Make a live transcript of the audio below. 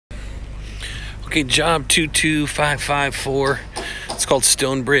Okay, job 22554. It's called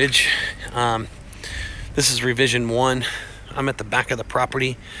Stonebridge. This is revision 1. I'm at the back of the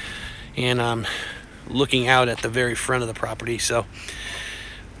property and I'm looking out at the very front of the property. So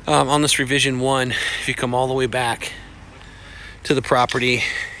on this revision 1, if you come all the way back to the property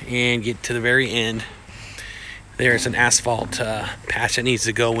and get to the very end, there's an asphalt patch that needs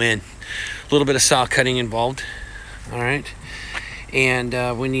to go in. A little bit of saw cutting involved. All right,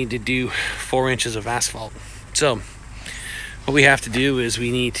 and we need to do 4 inches of asphalt. So what we have to do is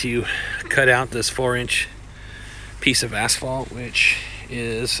we need to cut out this 4-inch piece of asphalt, which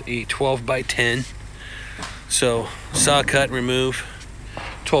is a 12 by 10. So saw cut and remove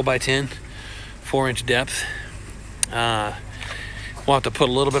 12 by 10, 4-inch depth. We'll have to put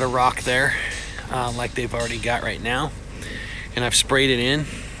a little bit of rock there, like they've already got right now, and I've sprayed it in,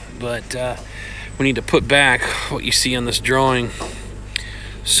 but we need to put back what you see on this drawing.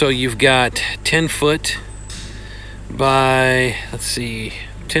 So you've got 10 foot by,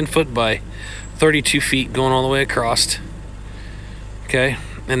 10 foot by 32 feet going all the way across. Okay,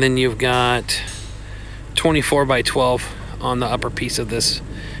 and then you've got 24 by 12 on the upper piece of this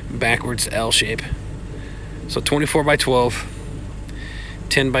backwards L shape. So 24 by 12,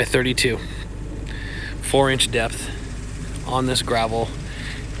 10 by 32, 4-inch depth on this gravel.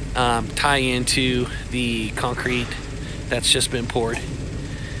 Tie into the concrete that's just been poured,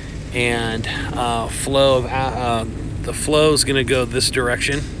 and flow of the flow is going to go this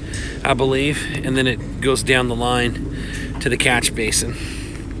direction, I believe, and then it goes down the line to the catch basin.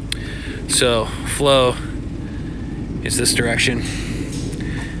 So flow is this direction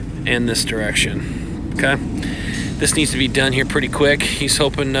and this direction. Okay, this needs to be done here pretty quick. He's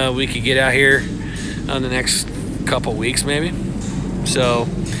hoping we could get out here in the next couple weeks maybe. So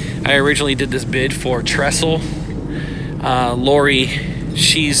I originally did this bid for Trestle. Lori,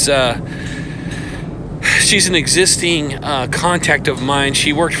 she's an existing contact of mine.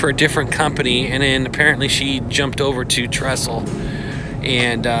 She worked for a different company, and then apparently she jumped over to Trestle.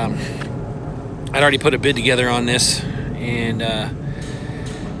 And I'd already put a bid together on this, and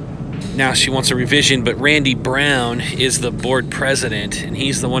now she wants a revision. But Randy Brown is the board president, and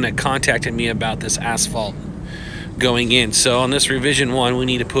he's the one that contacted me about this asphalt going in. So on this revision 1, we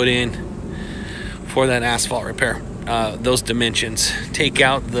need to put in for that asphalt repair those dimensions. Take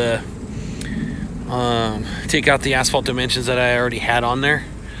out the asphalt dimensions that I already had on there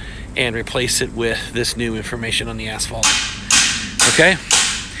and replace it with this new information on the asphalt. Okay,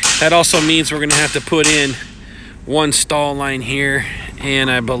 that also means we're going to have to put in 1 stall line here,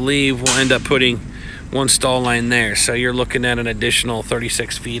 and I believe we'll end up putting 1 stall line there. So you're looking at an additional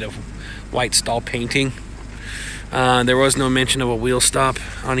 36 feet of white stall painting. There was no mention of a wheel stop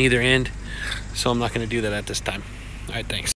on either end, so I'm not going to do that at this time. All right, thanks.